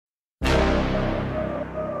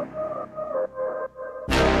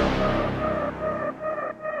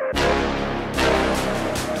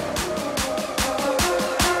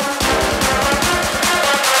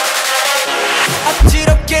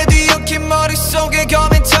속의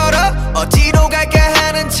고민처럼 어디로 갈까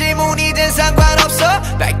하는 질문이 든 상관없어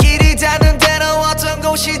발길이 닿는 데는 어떤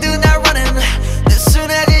곳이든 I running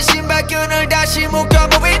느슨해진 신발끈을 다시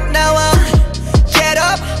묶어보인 나와 Get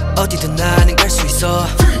up 어디든 나는 갈 수 있어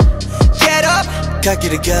Get up 갈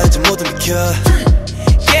길을 가지 모두 비켜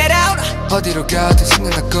Get out 어디로 가든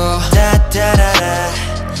생각나고 다다라라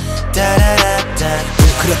다라라다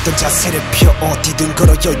웅크렸던 자세를 펴 어디든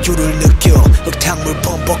걸어 여유를 느껴 흙탕물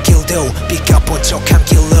범벅길도 비가 번쩍한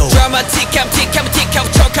길로 드라마틱함 틱하면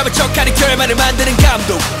틱하고 척하면 척하는 결말을 만드는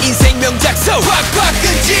감독 인생 명작서 꽉꽉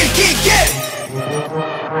끈질기게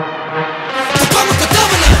더 먹고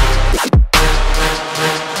더블라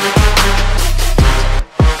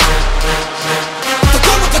더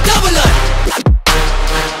먹고 더블라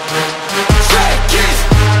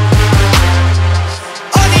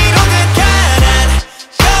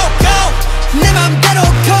내 맘대로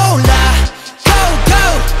골라 Go go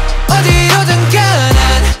어디로든 가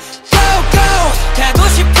난 Go go 가고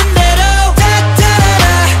싶은 대로 따따라라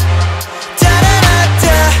따라라따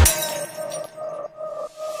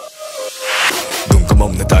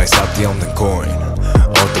눈감없는 thaisub 뒤 없는 coin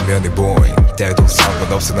어떤 면이 보인 때도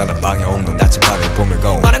상관없어 나는 방해 없는 나침반에 봄을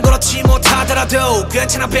고 말은 그렇지 못하더라도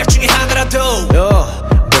괜찮아 백 중에 하나라도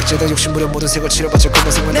백제다 욕심부려 모든 색을 치러봤자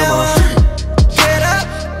검은색만 남아 Get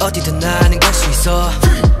up 어디든 나는 갈 수 있어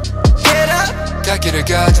Get up 갈 길을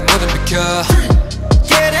가지 모든 비켜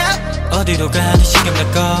Get up 어디로 가든 신경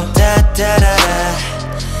날거 따따라라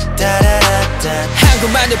따라라따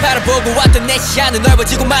한국만을 바라보고 왔던 내 시야는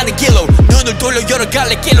넓어지고 많은 길로 눈을 돌려 여러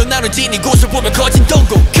갈래 길로 나눠진 이곳을 보며 거진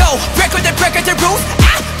동공 Go break all the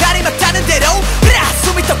rules